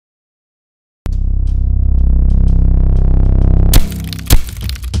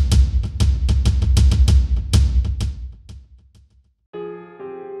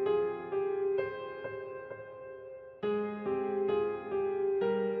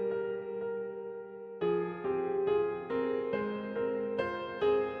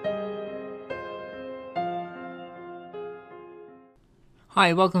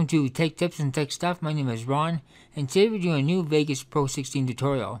Hi, welcome to Tech Tips and Tech Stuff. My name is Ron, and today we're doing a new Vegas Pro 16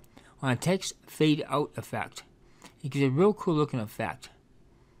 tutorial on a text fade out effect. It gives a real cool looking effect.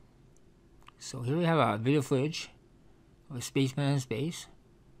 So here we have a video footage of a spaceman in space.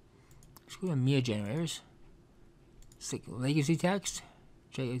 Let's go to media generators. Select legacy text.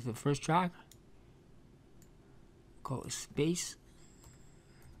 Check out the first track. Call it space.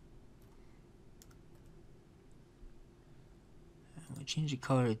 I'm going to change the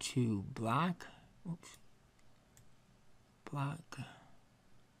color to black. Oops. Black.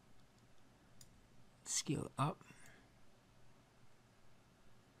 Scale up.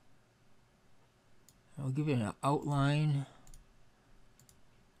 I'll give it an outline.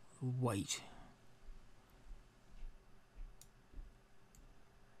 White.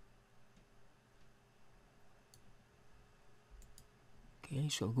 Okay,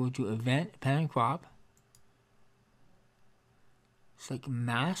 so go to Event, Pan and Crop. Select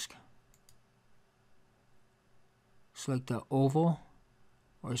Mask. Select the oval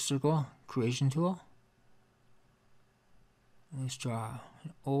or circle creation tool. Let's draw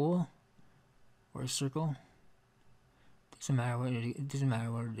an oval or a circle. Doesn't matter what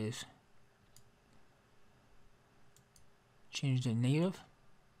it is. Change the native.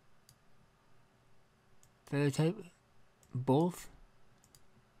 Feather type, both.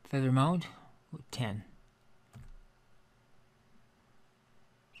 Feather mount with 10.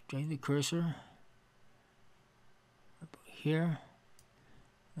 Drag the cursor up here.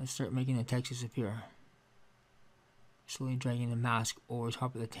 Let's start making the text disappear. Slowly dragging the mask over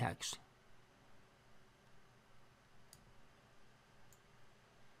top of the text.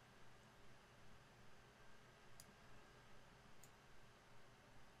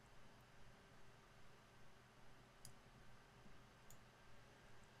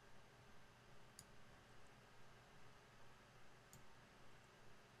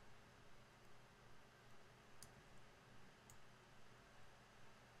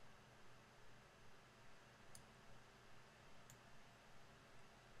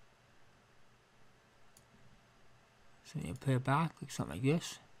 So you play it back, like something like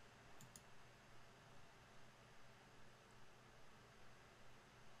this.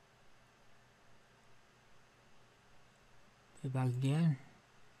 Play it back again.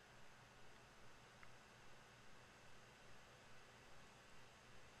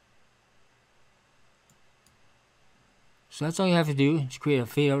 So that's all you have to do is create a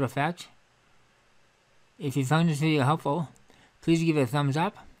fade out effect. If you found this video helpful, please give it a thumbs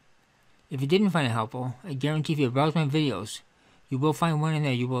up. If you didn't find it helpful, I guarantee if you browse my videos, you will find one in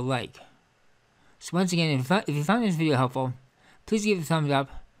there you will like. So once again, if you found this video helpful, please give it a thumbs up,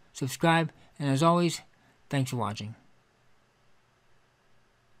 subscribe, and as always, thanks for watching.